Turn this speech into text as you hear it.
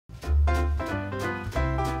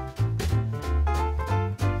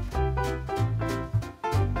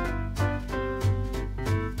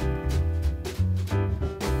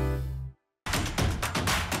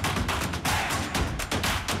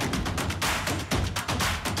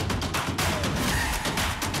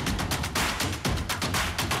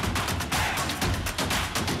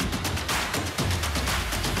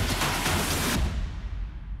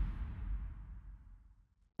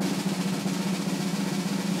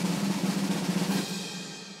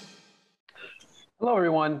Hello,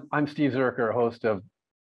 everyone. I'm Steve Zurcher, host of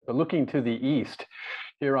Looking to the East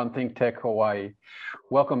here on ThinkTech Hawaii.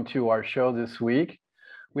 Welcome to our show this week.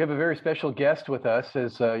 We have a very special guest with us.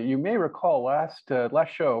 As you may recall, last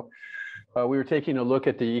show, we were taking a look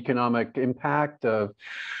at the economic impact of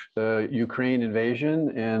the Ukraine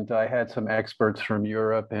invasion, and I had some experts from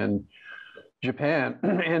Europe and Japan,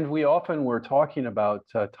 and we often were talking about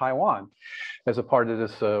Taiwan as a part of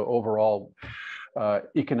this overall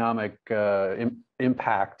economic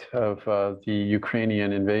impact of the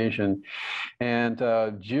Ukrainian invasion. And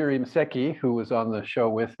Jiri Mseki, who was on the show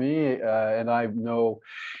with me, and I know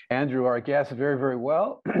Andrew, our guest, very, very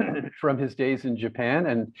well from his days in Japan.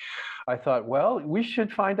 And I thought, well, we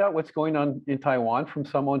should find out what's going on in Taiwan from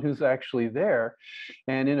someone who's actually there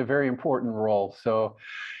and in a very important role. So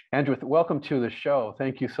Andrew, welcome to the show.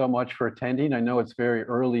 Thank you so much for attending. I know it's very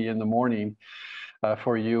early in the morning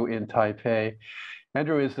for you in Taipei.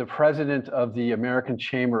 Andrew is the president of the American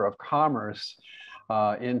Chamber of Commerce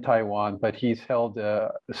in Taiwan, but he's held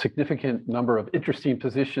a significant number of interesting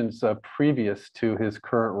positions previous to his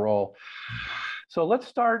current role. So let's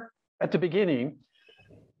start at the beginning.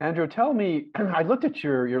 Andrew, tell me, I looked at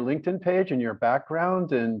your LinkedIn page and your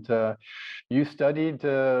background, and you studied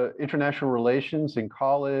international relations in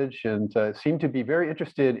college and seemed to be very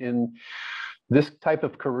interested in this type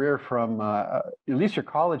of career from at least your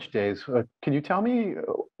college days. Can you tell me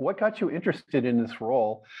what got you interested in this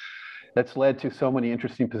role that's led to so many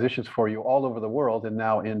interesting positions for you all over the world and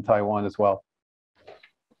now in Taiwan as well?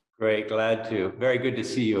 Great, glad to. Very good to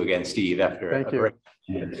see you again, Steve, after Thank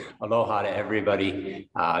you. Aloha to everybody.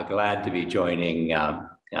 Glad to be joining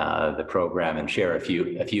the program and share a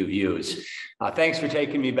few views. Thanks for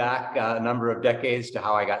taking me back a number of decades to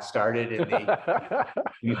how I got started in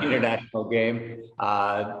the international game.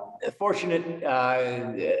 Fortunate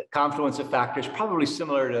confluence of factors, probably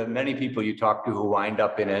similar to many people you talk to who wind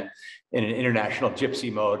up in an international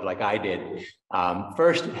gypsy mode like I did.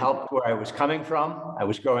 First, it helped where I was coming from. I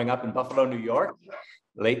was growing up in Buffalo, New York,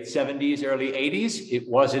 late 70s, early 80s. It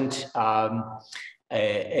wasn't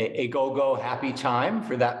a go-go happy time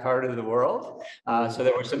for that part of the world. So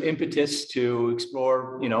there was some impetus to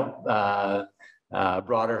explore,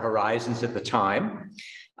 broader horizons at the time.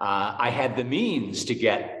 I had the means to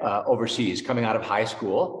get overseas coming out of high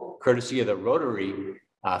school, courtesy of the Rotary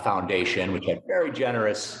Foundation, which had very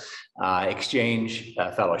generous exchange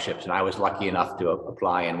fellowships. And I was lucky enough to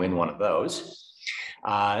apply and win one of those.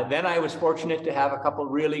 Then I was fortunate to have a couple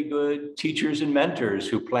really good teachers and mentors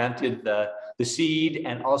who planted the seed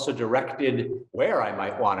and also directed where I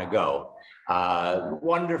might want to go.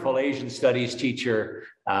 Wonderful Asian studies teacher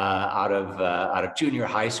out of junior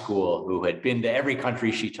high school who had been to every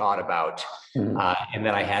country she taught about. And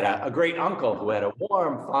then I had a great uncle who had a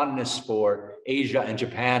warm fondness for Asia and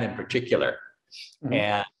Japan in particular.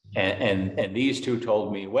 And these two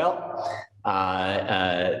told me, well,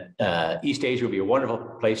 East Asia would be a wonderful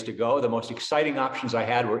place to go. The most exciting options I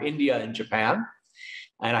had were India and Japan.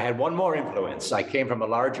 And I had one more influence. I came from a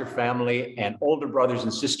larger family, and older brothers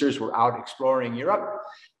and sisters were out exploring Europe.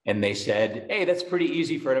 And they said, hey, that's pretty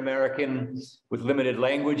easy for an American with limited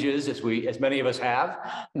languages, as many of us have.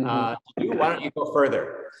 Why don't you go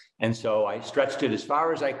further? And so I stretched it as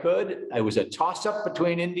far as I could. I was a toss-up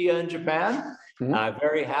between India and Japan.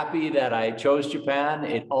 Very happy that I chose Japan.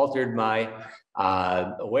 It altered my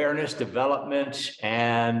awareness, development,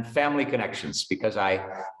 and family connections because I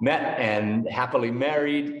met and happily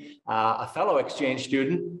married a fellow exchange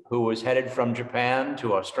student who was headed from Japan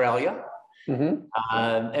to Australia.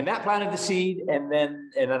 And that planted the seed. And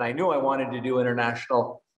then I knew I wanted to do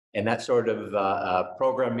international, and that sort of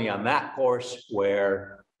programmed me on that course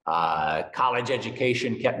where college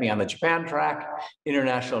education kept me on the Japan track.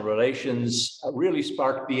 International relations really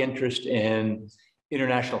sparked the interest in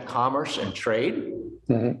international commerce and trade.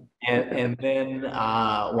 And then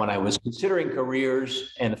when I was considering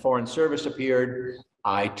careers and the Foreign Service appeared,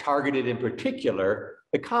 I targeted in particular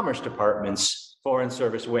the Commerce Department's Foreign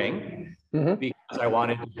Service wing because I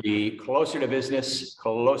wanted to be closer to business,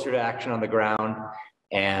 closer to action on the ground.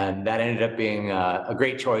 And that ended up being a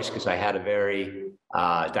great choice because I had a very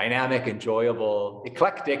dynamic, enjoyable,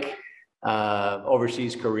 eclectic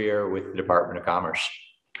overseas career with the Department of Commerce.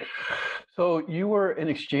 So you were an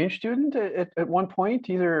exchange student at one point,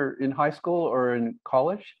 either in high school or in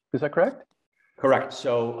college. Is that correct? Correct.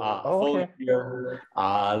 So full year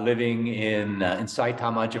living in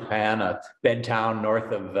Saitama, Japan, a bed town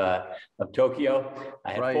north of Tokyo.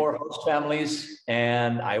 I had 4 host families,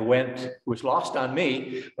 and I was lost on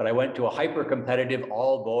me, but I went to a hyper competitive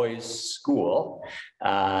all boys school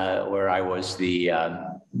where I was the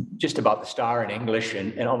just about the star in English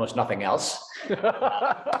and almost nothing else.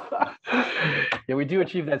 Yeah, we do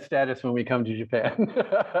achieve that status when we come to Japan.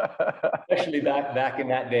 Especially back in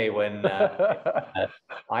that day when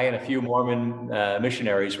I and a few Mormon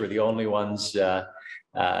missionaries were the only ones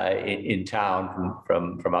in town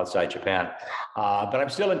from outside Japan. But I'm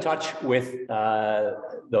still in touch with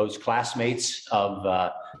those classmates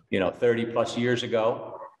of 30 plus years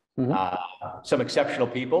ago. Some exceptional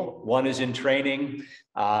people. One is in training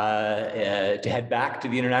to head back to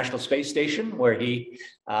the International Space Station, where he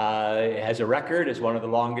has a record as one of the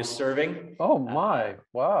longest serving. Oh my!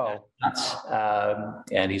 Wow!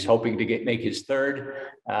 And he's hoping to make his third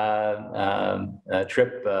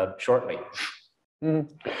trip shortly.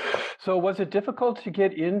 So was it difficult to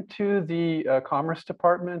get into the Commerce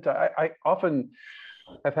Department? I often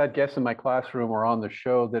have had guests in my classroom or on the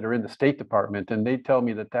show that are in the State Department, and they tell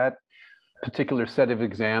me that particular set of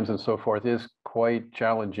exams and so forth is quite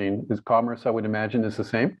challenging. Is Commerce, I would imagine, is the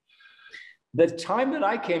same? The time that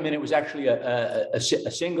I came in, it was actually a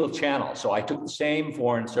single channel. So I took the same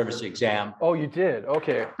Foreign Service exam. Oh, you did?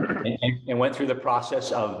 Okay. And went through the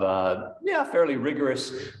process of, fairly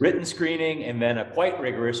rigorous written screening and then a quite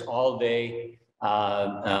rigorous all-day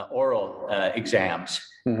oral exams.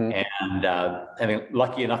 And I mean,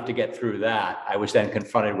 lucky enough to get through that, I was then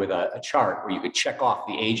confronted with a chart where you could check off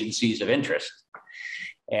the agencies of interest.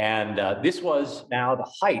 And this was now the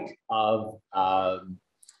height of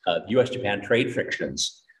U.S.-Japan trade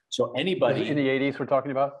frictions. So anybody in the 80s we're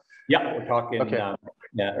talking about? Yeah, we're talking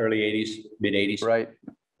early 80s, mid 80s. Right.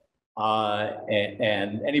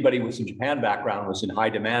 And anybody with some Japan background was in high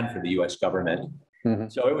demand for the U.S. government.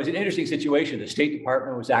 So it was an interesting situation. The State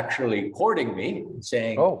Department was actually courting me,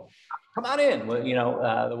 saying, "Oh, come on in. Well,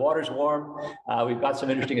 the water's warm. We've got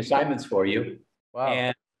some interesting assignments for you."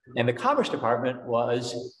 Wow. And the Commerce Department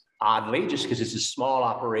was, oddly, just because it's a small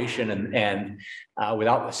operation and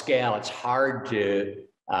without the scale, it's hard to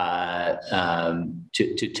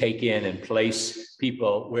take in and place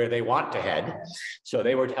people where they want to head. So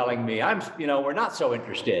they were telling me, we're not so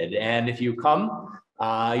interested. And if you come,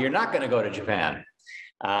 you're not going to go to Japan.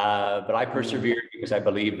 But I persevered because I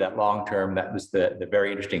believe that long-term, that was the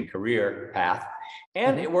very interesting career path.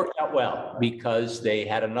 And it worked out well because they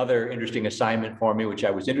had another interesting assignment for me, which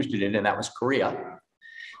I was interested in, and that was Korea.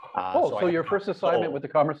 So your first assignment with the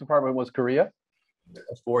Commerce Department was Korea?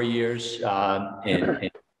 4 years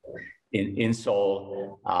in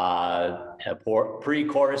Seoul,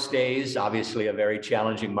 pre-Chorus days, obviously a very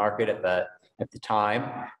challenging market at the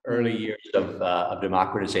time, early years of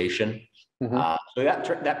democratization. So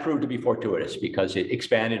that proved to be fortuitous because it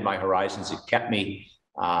expanded my horizons. It kept me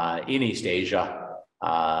in East Asia.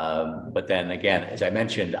 But then again, as I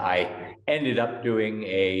mentioned, I ended up doing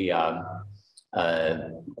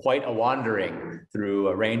quite a wandering through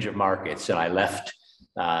a range of markets, and I left.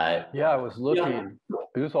 I was looking.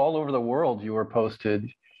 It was all over the world. You were posted.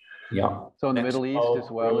 Yeah. So in the Middle East as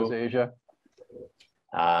well as Asia.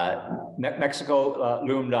 Mexico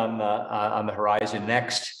loomed on the horizon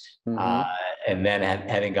next. And then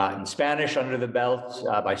having gotten Spanish under the belt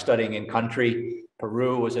by studying in country,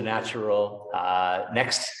 Peru was a natural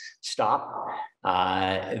next stop.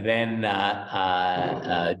 Then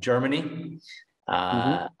Germany.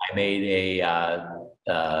 I made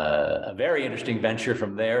a very interesting venture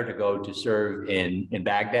from there to go to serve in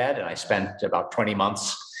Baghdad, and I spent about 20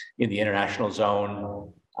 months in the international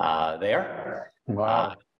zone there.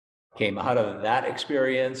 Wow. Came out of that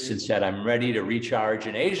experience and said, I'm ready to recharge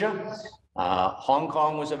in Asia. Hong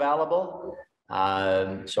Kong was available.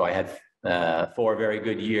 So I had 4 very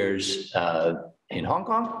good years in Hong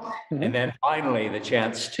Kong. And then finally, the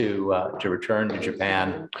chance to return to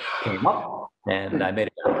Japan came up, and I made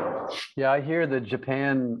it happen. Yeah, I hear that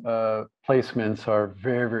Japan placements are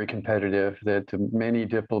very, very competitive, that many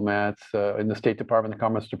diplomats in the State Department, the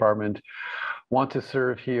Commerce Department, want to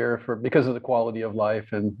serve here because of the quality of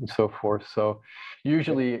life and so forth. So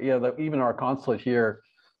usually, even our consulate here,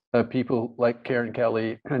 people like Karen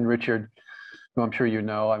Kelly and Richard, who I'm sure you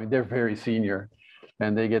know, I mean, they're very senior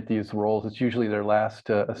and they get these roles. It's usually their last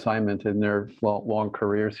assignment in their long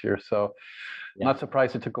careers here. So I'm not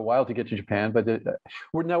surprised it took a while to get to Japan, but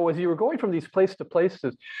now as you were going from these place to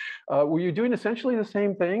places, were you doing essentially the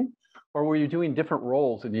same thing, or were you doing different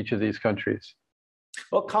roles in each of these countries?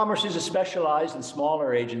 Well, Commerce is a specialized and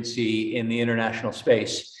smaller agency in the international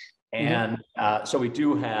space. And so we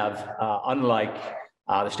do have, unlike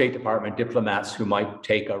the State Department diplomats who might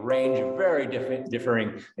take a range of very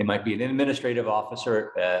differing. They might be an administrative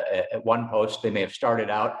officer at one post. They may have started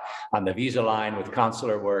out on the visa line with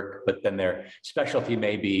consular work, but then their specialty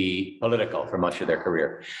may be political for much of their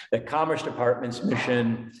career. The Commerce Department's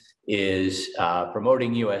mission is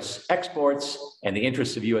promoting U.S. exports and the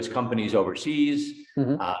interests of U.S. companies overseas.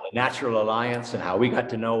 The natural alliance and how we got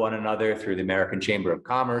to know one another through the American Chamber of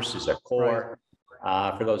Commerce is a core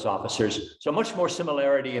for those officers. So much more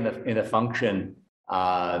similarity in the function,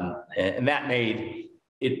 and that made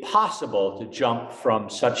it possible to jump from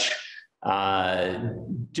such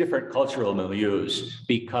different cultural milieus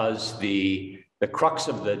because the crux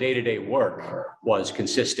of the day-to-day work was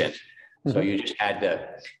consistent. So you just had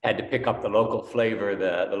to pick up the local flavor,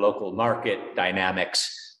 the local market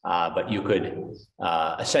dynamics, but you could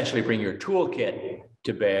essentially bring your toolkit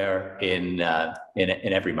to bear in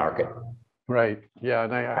every market. Right. Yeah,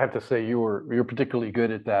 and I have to say you're particularly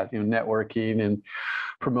good at that, networking and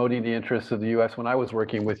promoting the interests of the U.S. when I was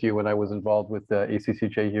working with you, when I was involved with the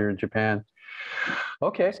ACCJ here in Japan.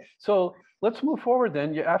 Okay, so let's move forward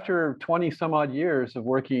then. After 20 some odd years of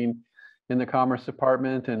working in the Commerce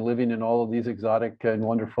Department and living in all of these exotic and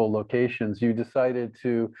wonderful locations, you decided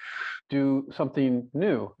to do something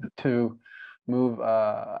new, to move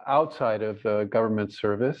outside of government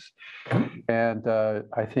service. And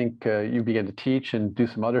I think you began to teach and do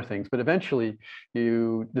some other things, but eventually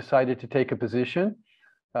you decided to take a position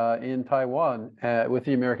in Taiwan with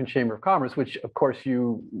the American Chamber of Commerce, which of course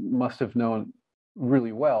you must have known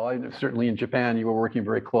really well. Certainly in Japan, you were working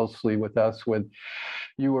very closely with us when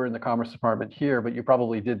you were in the Commerce Department here, but you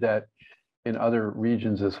probably did that in other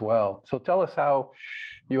regions as well. So tell us how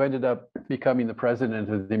you ended up becoming the president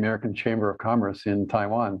of the American Chamber of Commerce in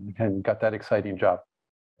Taiwan and got that exciting job.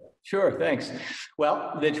 Sure, thanks.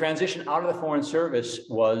 Well, the transition out of the Foreign Service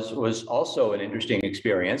was also an interesting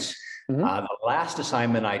experience. The last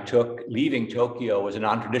assignment I took leaving Tokyo was a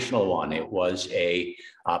non-traditional one. It was a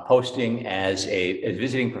posting as a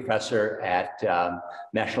visiting professor at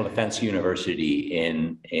National Defense University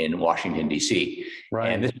in Washington, D.C. Right.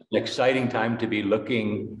 And this is an exciting time to be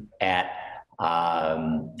looking at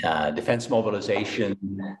defense mobilization,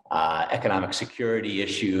 economic security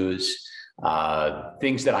issues,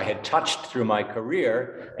 things that I had touched through my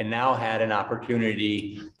career and now had an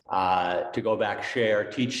opportunity to go back,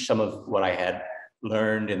 teach some of what I had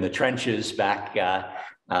learned in the trenches back in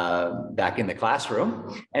the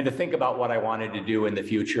classroom, and to think about what I wanted to do in the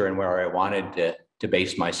future and where I wanted to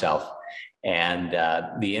base myself. And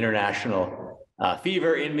the international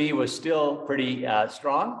fever in me was still pretty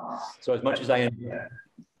strong. So as much as I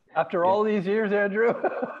after all these years, Andrew,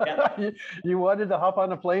 you wanted to hop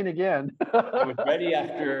on a plane again. I was ready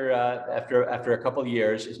after a couple of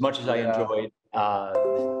years. As much as I enjoyed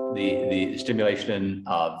the stimulation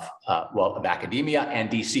of academia and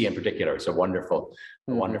DC in particular, it's a wonderful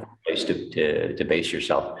place to base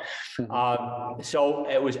yourself. So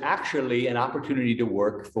it was actually an opportunity to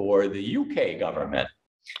work for the UK government.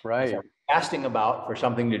 Right. So casting about for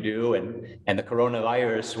something to do, and the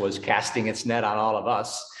coronavirus was casting its net on all of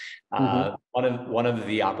us. One of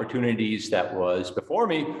the opportunities that was before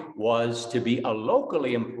me was to be a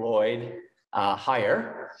locally employed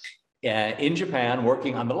hire in Japan,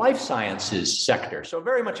 working on the life sciences sector. So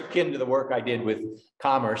very much akin to the work I did with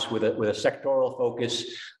commerce, with a sectoral focus,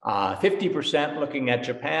 50% looking at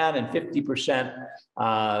Japan and 50%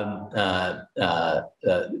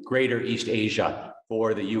 Greater East Asia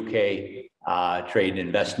for the UK Trade and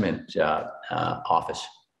Investment Office.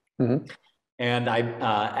 And I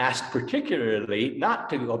asked particularly not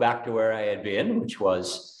to go back to where I had been, which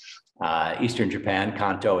was Eastern Japan,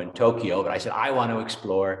 Kanto and Tokyo, but I said, I want to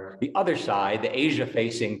explore the other side, the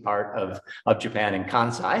Asia-facing part of Japan, and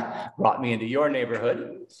Kansai brought me into your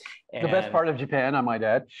neighborhood. And the best part of Japan, I might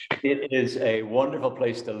add. It is a wonderful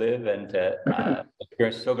place to live and to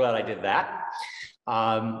experience. So glad I did that.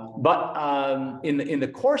 But in the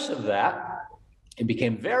course of that, it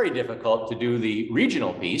became very difficult to do the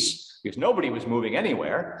regional piece because nobody was moving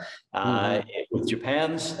anywhere. With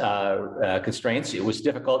Japan's constraints, it was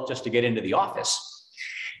difficult just to get into the office.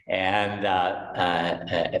 And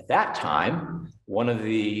at that time, one of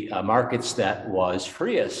the markets that was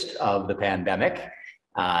freest of the pandemic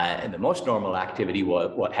and the most normal activity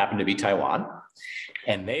was what happened to be Taiwan.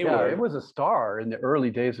 And it was a star in the early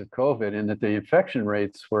days of COVID, and that the infection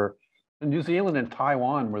rates were, New Zealand and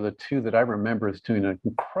Taiwan were the two that I remember as doing an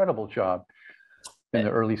incredible job in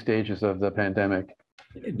the early stages of the pandemic.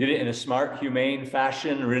 Did it in a smart, humane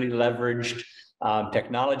fashion, really leveraged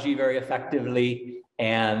technology very effectively,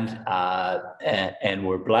 and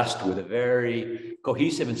were blessed with a very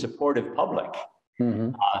cohesive and supportive public.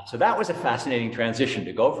 So that was a fascinating transition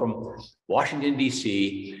to go from Washington,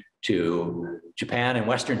 D.C. to Japan and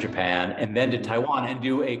Western Japan, and then to Taiwan, and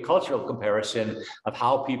do a cultural comparison of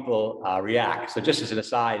how people react. So just as an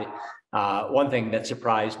aside, one thing that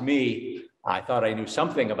surprised me, I thought I knew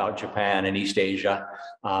something about Japan and East Asia,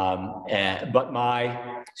 but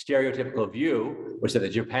my stereotypical view was that the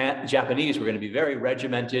Japanese were going to be very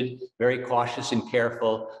regimented, very cautious and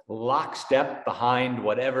careful, lockstep behind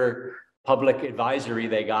whatever public advisory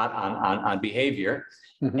they got on behavior,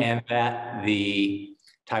 and that the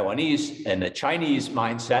Taiwanese and the Chinese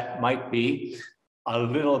mindset might be a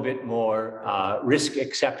little bit more risk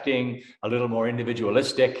accepting, a little more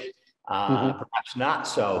individualistic, perhaps not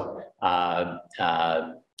so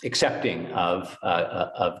accepting of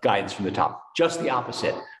guidance from the top. Just the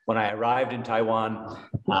opposite. When I arrived in Taiwan,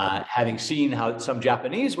 having seen how some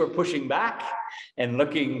Japanese were pushing back and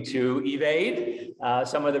looking to evade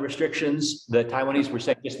some of the restrictions, the Taiwanese were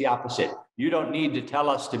saying just the opposite. You don't need to tell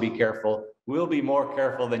us to be careful. We'll be more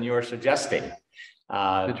careful than you're suggesting.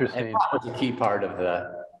 Interesting. And that was a key part of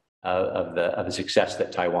the success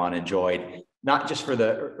that Taiwan enjoyed, not just for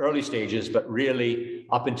the early stages, but really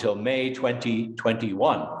up until May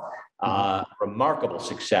 2021. Remarkable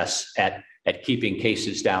success at keeping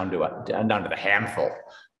cases down to the handful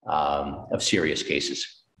of serious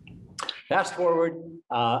cases. Fast forward,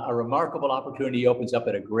 a remarkable opportunity opens up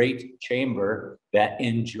at a great chamber that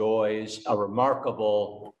enjoys a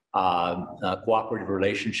remarkable cooperative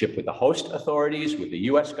relationship with the host authorities, with the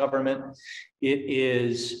US government. It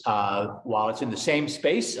is, while it's in the same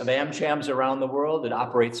space of AmChams around the world, it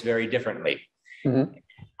operates very differently.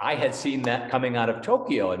 I had seen that coming out of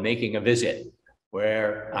Tokyo and making a visit,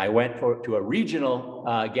 where I went to a regional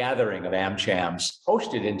gathering of AmChams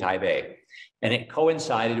hosted in Taipei. And it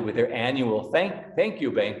coincided with their annual thank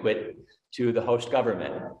you banquet to the host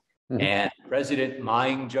government. And President Ma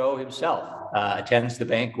Ying-jeou himself attends the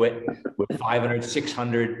banquet with 500,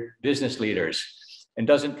 600 business leaders, and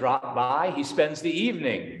doesn't drop by. He spends the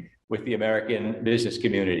evening with the American business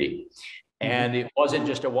community. And it wasn't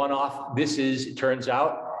just a one-off. This is, it turns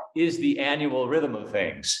out, is the annual rhythm of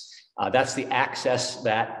things. That's the access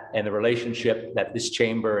and the relationship that this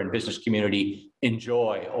chamber and business community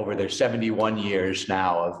enjoy over their 71 years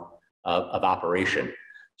now of operation.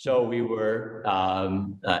 So we were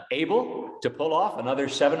able to pull off another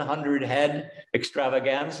 700 head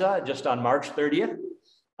extravaganza just on March 30th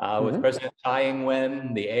with President Tsai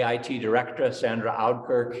Ing-wen, the AIT director, Sandra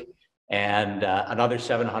Audkirk, and another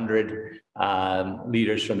 700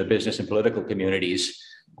 leaders from the business and political communities.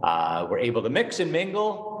 Were able to mix and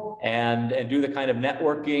mingle and do the kind of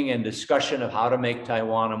networking and discussion of how to make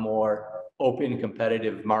Taiwan a more open,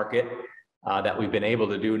 competitive market that we've been able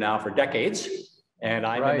to do now for decades. And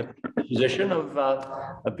I'm in the position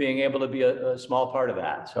of being able to be a small part of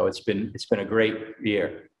that. So it's been a great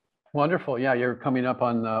year. Wonderful. Yeah, you're coming up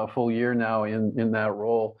on a full year now in that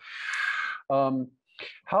role.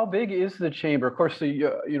 How big is the chamber? Of course,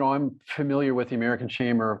 I'm familiar with the American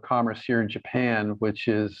Chamber of Commerce here in Japan, which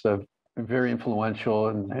is very influential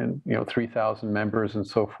and 3,000 members and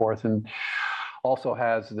so forth, and also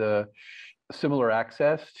has the similar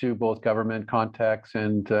access to both government contacts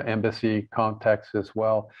and embassy contacts as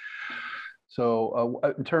well. So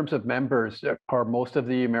in terms of members, are most of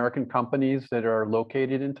the American companies that are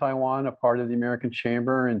located in Taiwan a part of the American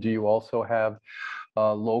Chamber? And do you also have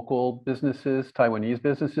local businesses, Taiwanese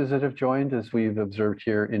businesses that have joined, as we've observed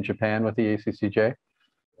here in Japan with the ACCJ?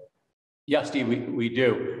 Yes, Steve, we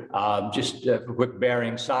do. Just for quick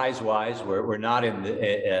bearing, size-wise, we're not in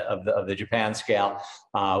the Japan scale.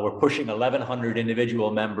 We're pushing 1,100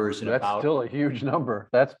 individual members. And that's still a huge number.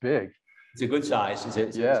 That's big. It's a good size.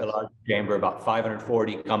 It's a large chamber, about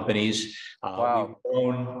 540 companies. Wow. We've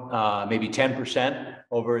grown maybe 10%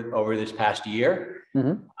 over this past year.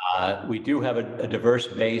 We do have a diverse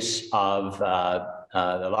base of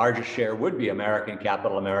the largest share would be American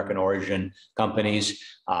capital, American origin companies,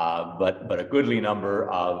 but a goodly number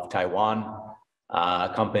of Taiwan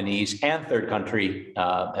companies and third country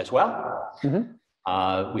as well.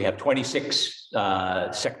 We have 26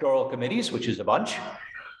 sectoral committees, which is a bunch.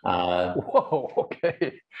 Whoa,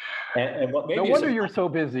 okay. And what no wonder you're so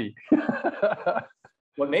busy.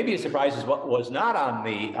 What may be a surprise is what was not on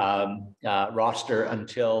the roster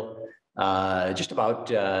until just about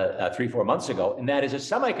 3-4 months ago, and that is a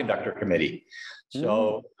semiconductor committee.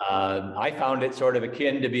 So I found it sort of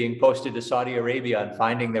akin to being posted to Saudi Arabia and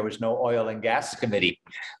finding there was no oil and gas committee.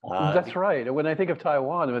 That's right. When I think of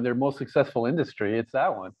Taiwan, when their most successful industry, it's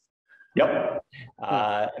that one. Yep.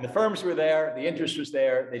 And the firms were there, the interest was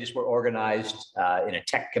there. They just were organized in a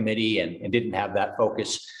tech committee and didn't have that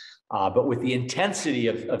focus. but with the intensity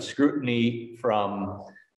of scrutiny from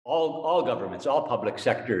all governments, all public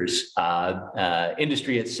sectors,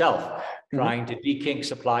 industry itself, trying to dekink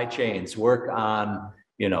supply chains, work on,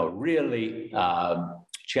 really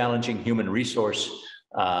challenging human resource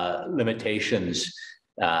limitations,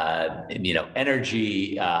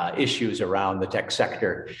 energy issues around the tech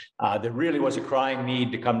sector. There really was a crying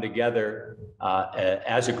need to come together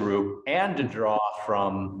as a group and to draw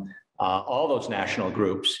from all those national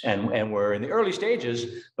groups, and we're in the early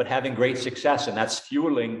stages, but having great success, and that's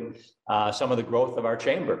fueling some of the growth of our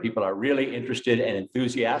chamber. People are really interested and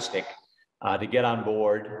enthusiastic to get on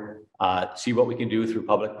board, see what we can do through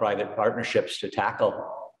public-private partnerships to tackle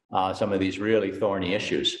some of these really thorny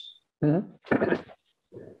issues. Mm-hmm.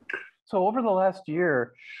 So over the last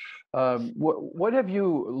year, what have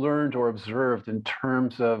you learned or observed in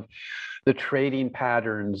terms of the trading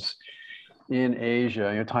patterns in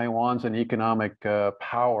Asia? Taiwan's an economic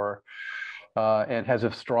power and has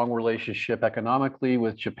a strong relationship economically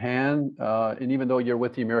with Japan. And even though you're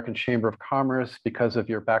with the American Chamber of Commerce, because of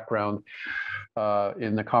your background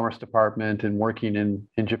in the Commerce Department and working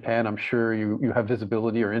in Japan, I'm sure you have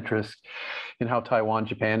visibility or interest in how Taiwan,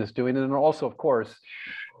 Japan is doing. And also, of course,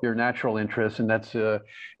 your natural interest, and that's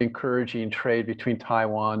encouraging trade between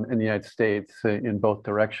Taiwan and the United States in both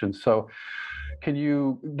directions. So can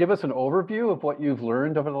you give us an overview of what you've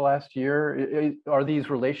learned over the last year? Are these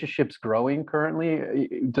relationships growing currently,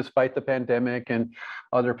 despite the pandemic and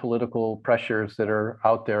other political pressures that are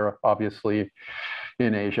out there, obviously,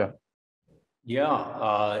 in Asia?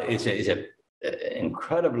 Yeah, it's an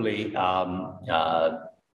incredibly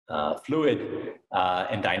fluid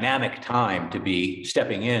and dynamic time to be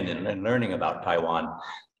stepping in and learning about Taiwan.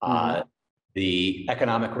 The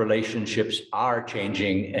economic relationships are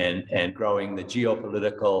changing and growing. The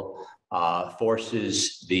geopolitical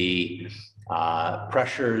forces, the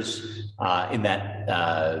pressures in that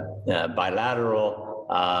bilateral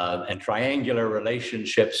and triangular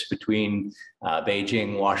relationships between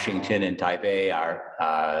Beijing, Washington, and Taipei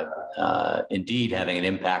are indeed having an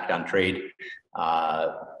impact on trade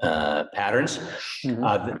patterns.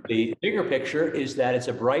 The bigger picture is that it's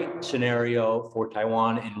a bright scenario for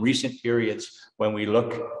Taiwan in recent periods when we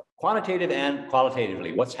look quantitative and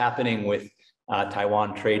qualitatively. What's happening with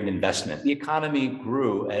Taiwan trade and investment? The economy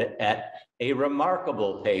grew at a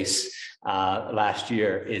remarkable pace last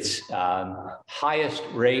year. Its highest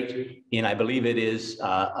rate in, I believe it is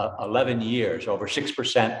 11 years, over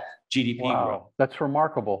 6% GDP growth. That's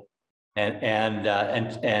remarkable.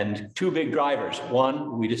 And two big drivers.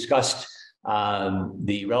 One, we discussed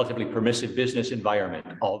the relatively permissive business environment.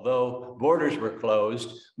 Although borders were closed,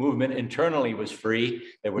 movement internally was free.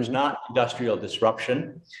 There was not industrial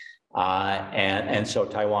disruption. And so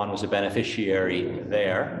Taiwan was a beneficiary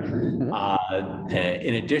there.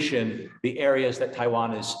 In addition, the areas that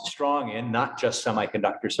Taiwan is strong in, not just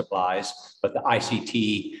semiconductor supplies, but the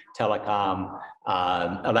ICT, telecom,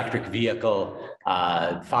 electric vehicle,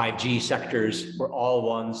 5G sectors were all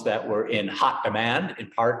ones that were in hot demand, in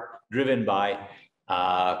part driven by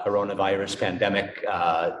coronavirus pandemic,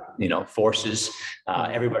 forces.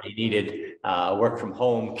 Everybody needed work from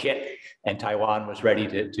home kit, and Taiwan was ready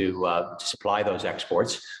to supply those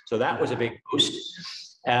exports. So that was a big boost.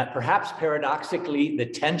 Perhaps paradoxically, the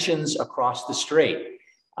tensions across the strait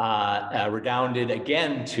redounded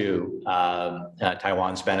again to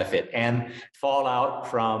Taiwan's benefit, and fallout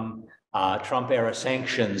from Trump-era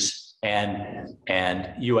sanctions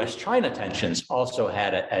and U.S.-China tensions also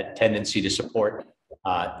had a tendency to support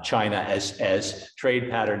China as trade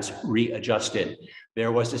patterns readjusted.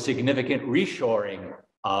 There was a significant reshoring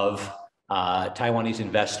of Taiwanese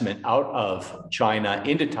investment out of China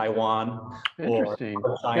into Taiwan. Interesting.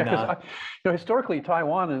 Or China. Yeah, historically,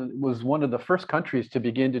 Taiwan was one of the first countries to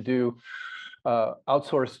begin to do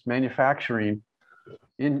outsourced manufacturing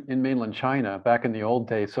in mainland China back in the old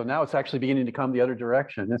days. So now it's actually beginning to come the other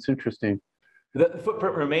direction. That's interesting. The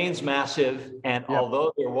footprint remains massive, and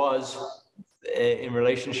although there was, in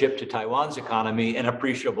relationship to Taiwan's economy, an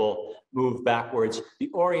appreciable move backwards,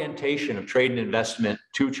 the orientation of trade and investment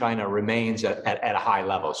to China remains at a high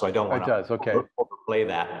level. So I don't want to overplay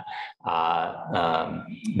that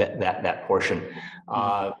that portion.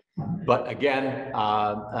 But again,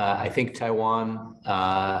 I think Taiwan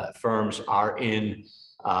firms are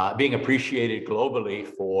being appreciated globally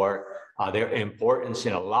for their importance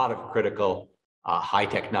in a lot of critical high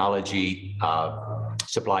technology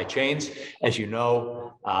supply chains. As you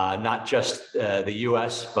know, not just the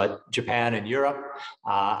US, but Japan and Europe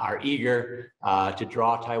are eager to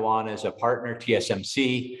draw Taiwan as a partner.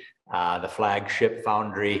 TSMC, the flagship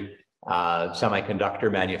foundry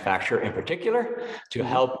semiconductor manufacture in particular, to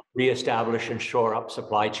help reestablish and shore up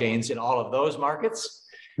supply chains in all of those markets.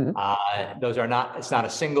 It's not a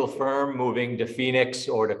single firm moving to Phoenix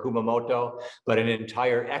or to Kumamoto, but an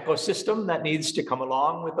entire ecosystem that needs to come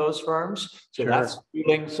along with those firms. So that's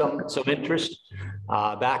fueling some interest.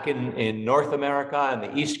 Back in North America and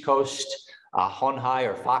the East Coast, Honhai,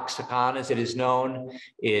 or Foxconn as it is known,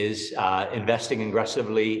 is investing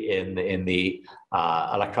aggressively in the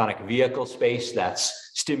electronic vehicle space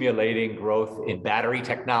that's stimulating growth in battery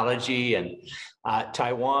technology. And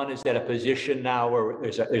Taiwan is at a position now where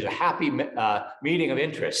there's a happy meeting of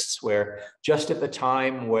interests, where just at the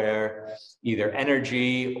time where either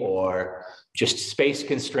energy or just space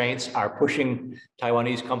constraints are pushing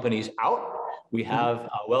Taiwanese companies out, we have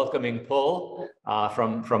a welcoming pull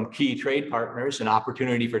from key trade partners, an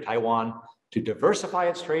opportunity for Taiwan to diversify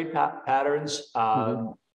its trade patterns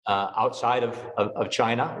outside of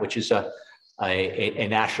China, which is a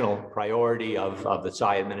national priority of the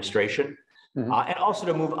Tsai administration. And also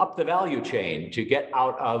to move up the value chain, to get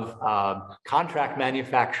out of contract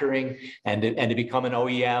manufacturing and to become an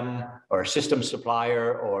OEM or a system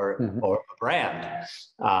supplier or a brand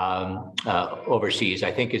overseas,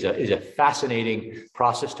 I think is a fascinating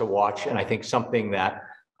process to watch. And I think something that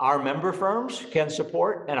our member firms can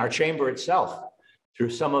support, and our chamber itself, through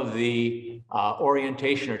some of the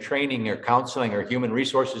orientation or training or counseling or human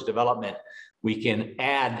resources development, we can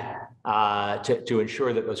add to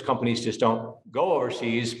ensure that those companies just don't go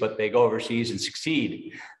overseas, but they go overseas and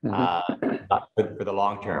succeed for the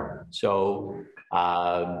long term. So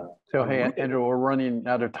hey, Andrew, we're running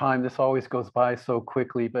out of time. This always goes by so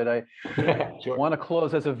quickly, but I want to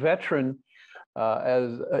close as a veteran,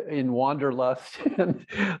 as in wanderlust and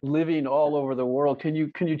living all over the world. Can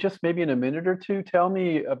you just maybe in a minute or two tell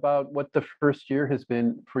me about what the first year has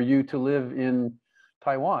been for you to live in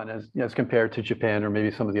Taiwan as compared to Japan or maybe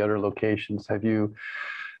some of the other locations? Have you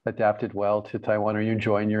adapted well to Taiwan? Are you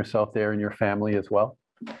enjoying yourself there and your family as well?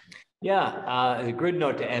 Yeah, a good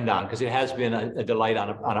note to end on, because it has been a delight on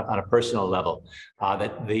a personal level.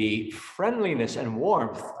 That the friendliness and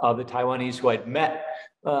warmth of the Taiwanese who I'd met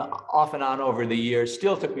off and on over the years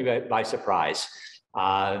still took me by surprise.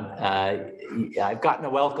 I've gotten a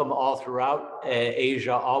welcome all throughout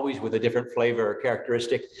Asia, always with a different flavor or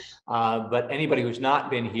characteristic. But anybody who's not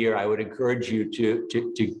been here, I would encourage you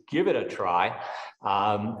to give it a try.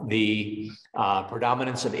 The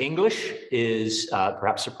predominance of English is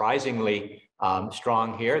perhaps surprisingly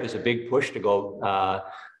strong here. There's a big push to go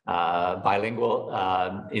bilingual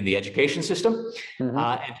in the education system.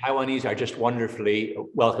 And Taiwanese are just wonderfully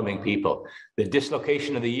welcoming people. The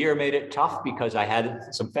dislocation of the year made it tough because I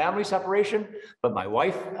had some family separation, but my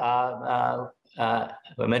wife, I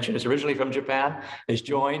mentioned is originally from Japan, has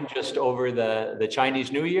joined just over the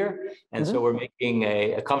Chinese New Year. And so we're making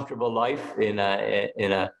a comfortable life in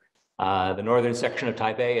the northern section of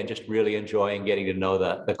Taipei, and just really enjoying getting to know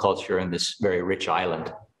the culture in this very rich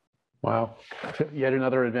island. Wow, yet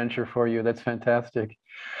another adventure for you. That's fantastic.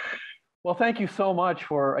 Well, thank you so much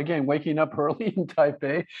for, again, waking up early in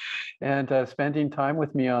Taipei and spending time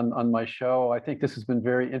with me on my show. I think this has been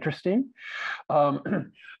very interesting.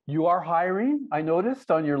 You are hiring, I noticed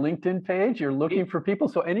on your LinkedIn page. You're looking for people.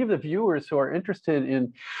 So any of the viewers who are interested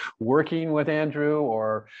in working with Andrew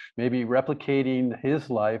or maybe replicating his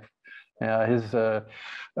life, his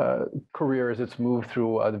career as it's moved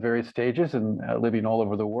through the various stages and living all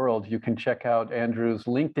over the world, you can check out Andrew's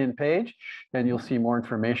LinkedIn page and you'll see more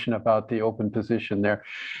information about the open position there.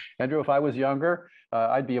 Andrew, if I was younger,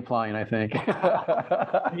 I'd be applying, I think.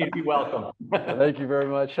 You'd be welcome. Thank you very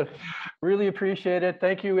much. Really appreciate it.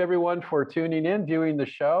 Thank you, everyone, for tuning in, viewing the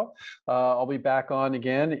show. I'll be back on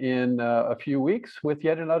again in a few weeks with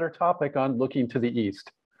yet another topic on looking to the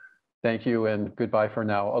East. Thank you and goodbye for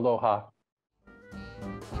now. Aloha.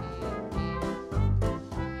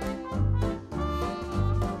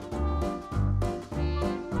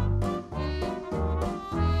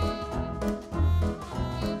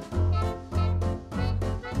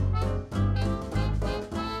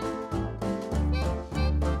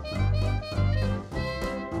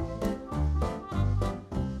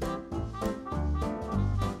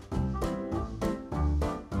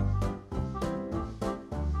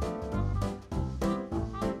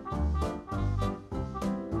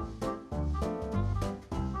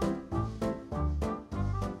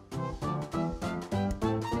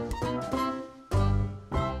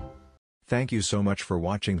 Thank you so much for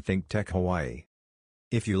watching ThinkTech Hawaii.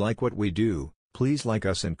 If you like what we do, please like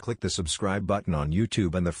us and click the subscribe button on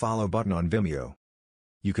YouTube and the follow button on Vimeo.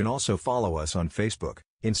 You can also follow us on Facebook,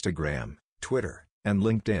 Instagram, Twitter, and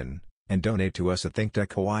LinkedIn, and donate to us at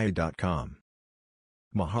thinktechhawaii.com.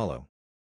 Mahalo.